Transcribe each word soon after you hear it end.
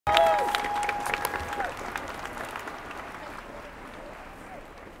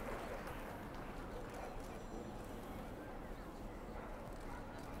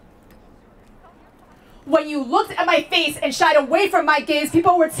When you looked at my face and shied away from my gaze,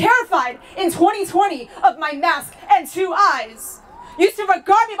 people were terrified in 2020 of my mask and 2 eyes. Used to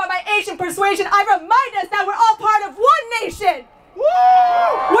regard me by my Asian persuasion, I remind us that we're all part of one nation. Woo!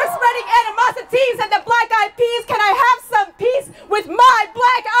 We're spreading animosities and the black-eyed peas. Can I have some peace with my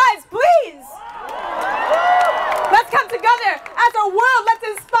black eyes, please? Let's come together as a world. Let's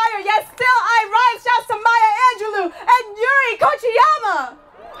inspire. Yet still I rise. Shouts to Maya Angelou and Yuri Kochiyama.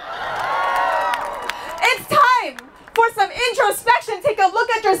 It's time for some introspection. Take a look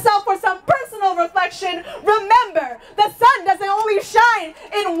at yourself for some personal reflection. Remember, the sun doesn't only shine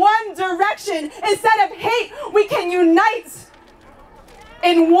in one direction. Instead of hate, we can unite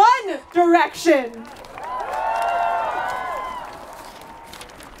in one direction.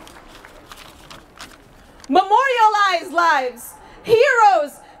 Memorialize lives.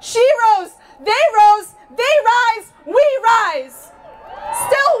 Heroes, sheroes, they rose, they rise, we rise.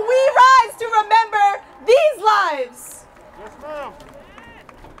 Still we rise to remember these lives. Yes, ma'am.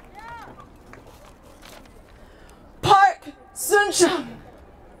 Park Sun-chum,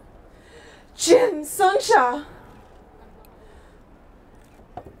 Jim Sung-cha,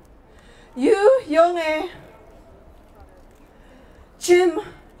 Yu Yong-ae, Jim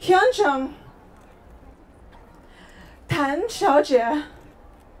Hyun-chung, Tan Xiaojie,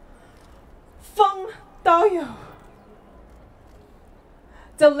 Feng Daoyu,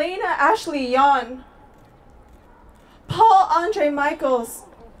 Delana Ashley Yan, Paul Andre Michaels.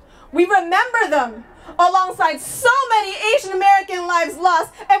 We remember them alongside so many Asian American lives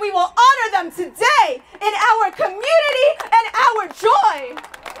lost, and we will honor them today in our community and our joy.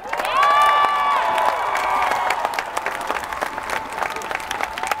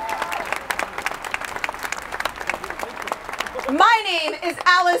 My name is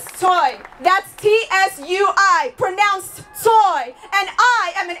Alice Toy. That's T-S-U-I, pronounced Toy. And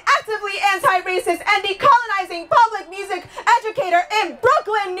I am an actively anti-racist and decolonizing public music educator in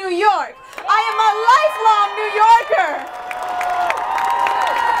Brooklyn, New York. I am a lifelong New Yorker.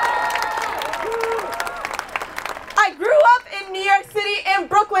 I grew up in New York City in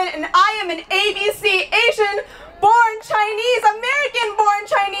Brooklyn, and I am an ABC Asian-born Chinese, American-born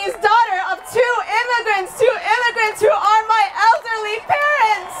Chinese daughter of two immigrants who are my elderly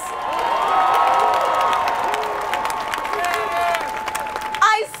parents.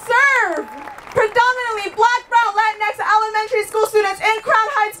 I serve predominantly Black, Brown, Latinx elementary school students in Crown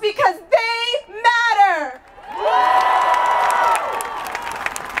Heights because they matter.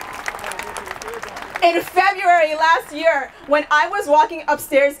 In February last year, when I was walking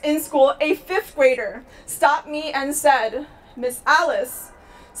upstairs in school, a 5th grader stopped me and said, "Miss Alice,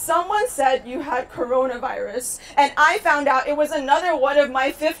 someone said you had coronavirus." And I found out it was another one of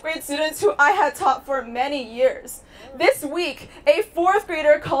my 5th grade students who I had taught for many years. This week, a 4th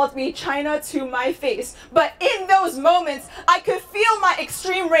grader called me China to my face. But in those moments, I could feel my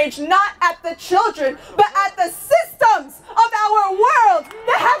extreme rage not at the children, but at the systems of our world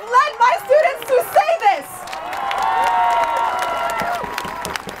that have led my students to say this.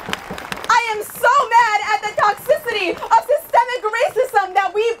 I am so mad at the toxicity of systemic racism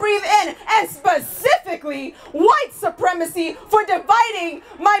that we breathe in, and specifically white supremacy for dividing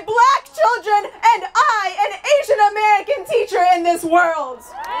my Black children and I, an Asian American teacher in this world.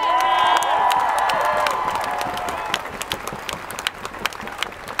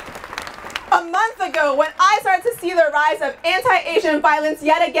 A month ago, when I started to see the rise of anti-Asian violence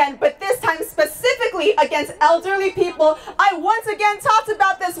yet again, but this time specifically against elderly people, I once again talked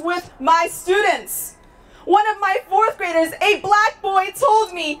about this with my students. One of my 4th graders, a Black boy,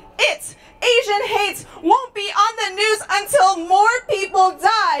 told me, Asian hate won't be on the news until more people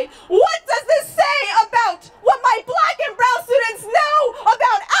die. What does this say about what my Black and Brown students know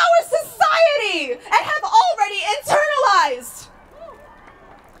about our society and have already internalized?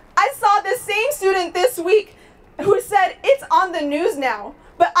 I saw the same student this week who said it's on the news now,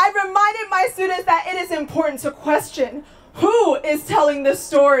 but I reminded my students that it is important to question who is telling the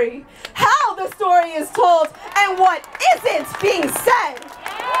story, how the story is told, and what isn't being said.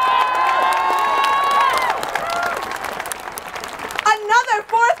 Another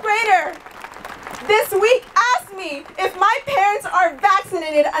 4th grader this week asked me if my parents are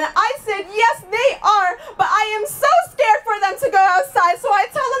vaccinated, and I said yes, they are, but I am so scared for them to go outside, so I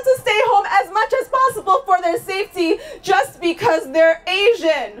tell them to stay home as much as possible for their safety just because they're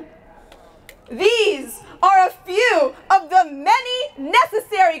Asian. These are a few of the many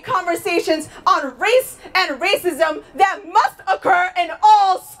necessary conversations on race and racism that must occur in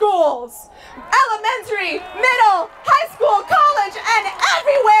all schools. Elementary, middle, high school, college, and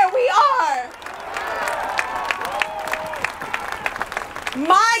everywhere we are.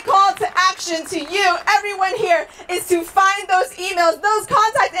 My call to action to you, everyone. details, those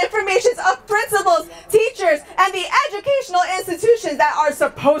contact informations of principals, teachers, and the educational institutions that are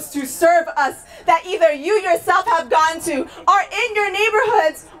supposed to serve us, that either you yourself have gone to, are in your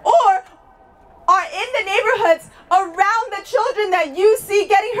neighborhoods, or are in the neighborhoods around the children that you see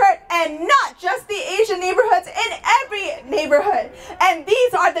getting hurt, and not just the Asian neighborhoods, in every neighborhood. And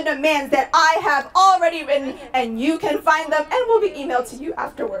these are the demands that I have already written, and you can find them and will be emailed to you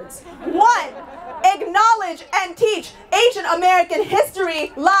afterwards. 1. Acknowledge and teach Asian American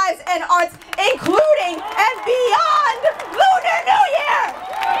history, lives, and arts, including and beyond Lunar New Year!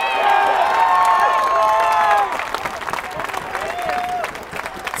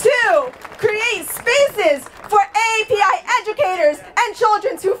 2. Create spaces for API educators and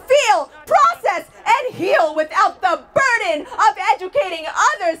children to feel, process, and heal without the burden of educating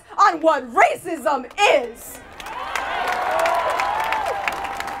others on what racism is.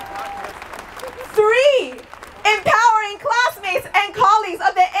 3. Empowering classmates and colleagues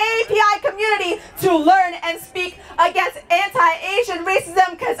of the API community to learn and speak against anti-Asian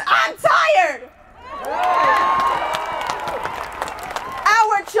racism, because I'm tired.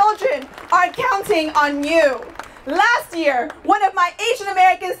 Our children are counting on you. Last year, one of my Asian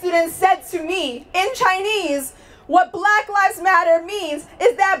American students said to me in Chinese, what Black Lives Matter means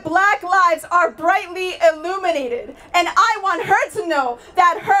is that Black lives are brightly illuminated. And I want her to know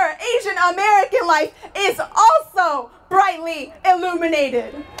that her Asian American life is also brightly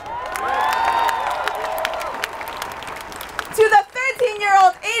illuminated. To the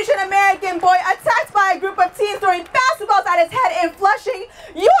 13-year-old Asian American boy attacked by a group of teens throwing basketballs at his head in Flushing,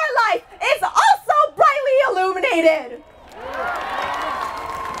 your life is also brightly illuminated.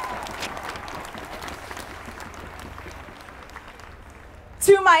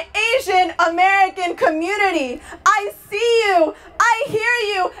 To my Asian American community, I see you, I hear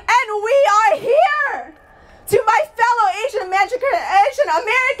you, and we are here. To my fellow Asian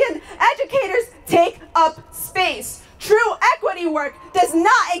American educators, take up space. True equity work does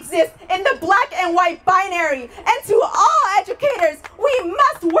not exist in the black and white binary. And to all educators, we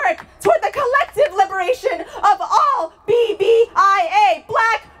must work toward the collective liberation of all BBIA,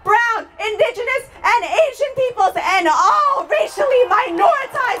 Black, Brown, Indigenous, and Asian peoples, and all racially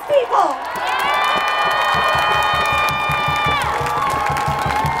minoritized people.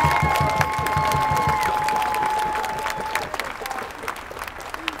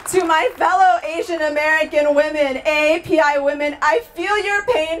 To my fellow Asian American women, AAPI women, I feel your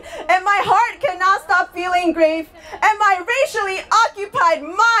pain, and my heart cannot stop feeling grief, and my racially occupied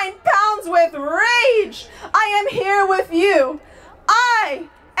mind pounds with rage. I am here with you. I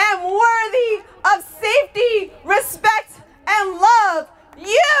am worthy of safety, respect, and love.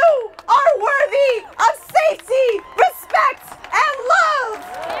 You are worthy of safety, respect, and love.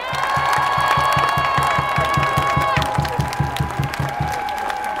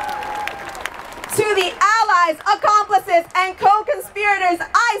 To the allies, accomplices, and co-conspirators,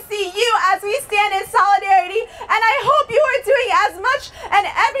 I see you as we stand in solidarity, and I hope you are doing as much and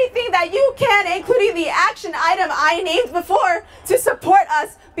everything that you can, including the action item I named before, to support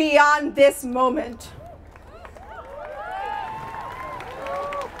us beyond this moment.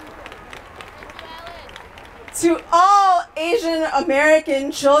 To all Asian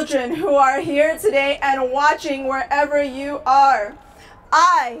American children who are here today and watching wherever you are,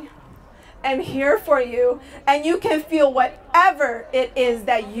 I am here for you, and you can feel whatever it is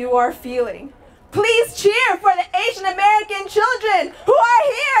that you are feeling. Please cheer for the Asian American children who are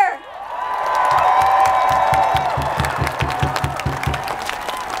here.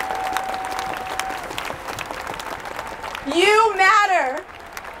 You matter.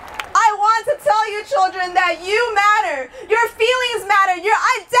 I want to tell you, children, that you matter. Your feelings matter. Your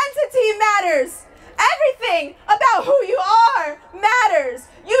identity matters. Everything about who you are matters.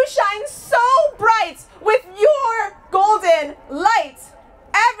 You shine so bright with your golden light.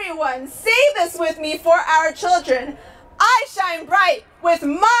 Everyone, say this with me for our children. I shine bright with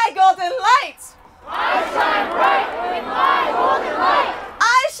my golden light. I shine bright with my golden light.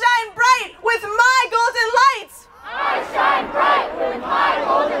 I shine bright with my golden light. I shine bright with my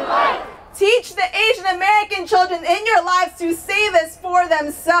golden light. Teach the Asian American children in your lives to say this for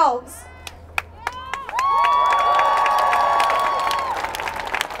themselves.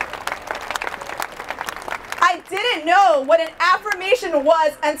 I didn't know what an affirmation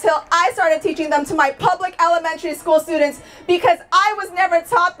was until I started teaching them to my public elementary school students, because I was never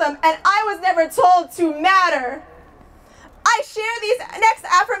taught them and I was never told to matter. I share these next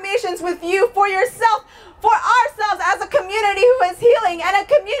affirmations with you for yourself, for ourselves as a community who is healing and a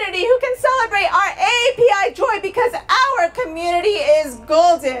community who can celebrate our AAPI joy, because our community is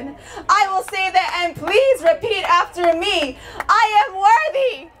golden. I will say that, and please repeat after me. I am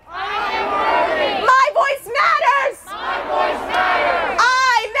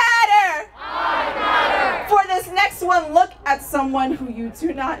at someone who you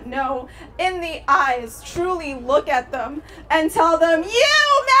do not know in the eyes, truly look at them and tell them,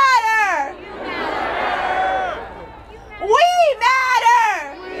 you matter! You matter! We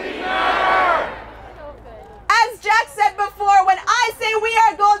matter! We matter! As Jack said before, when I say we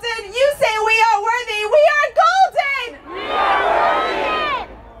are golden, you say we are worthy. We are golden! We are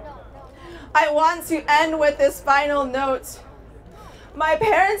worthy! I want to end with this final note. My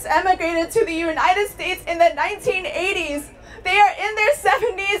parents emigrated to the United States in the 1980s. They are in their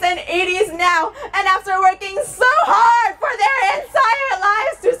 70s and 80s now, and after working so hard for their entire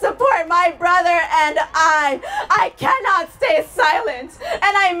lives to support my brother and I cannot stay silent,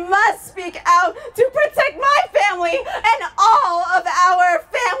 and I must speak out to protect my family and all of our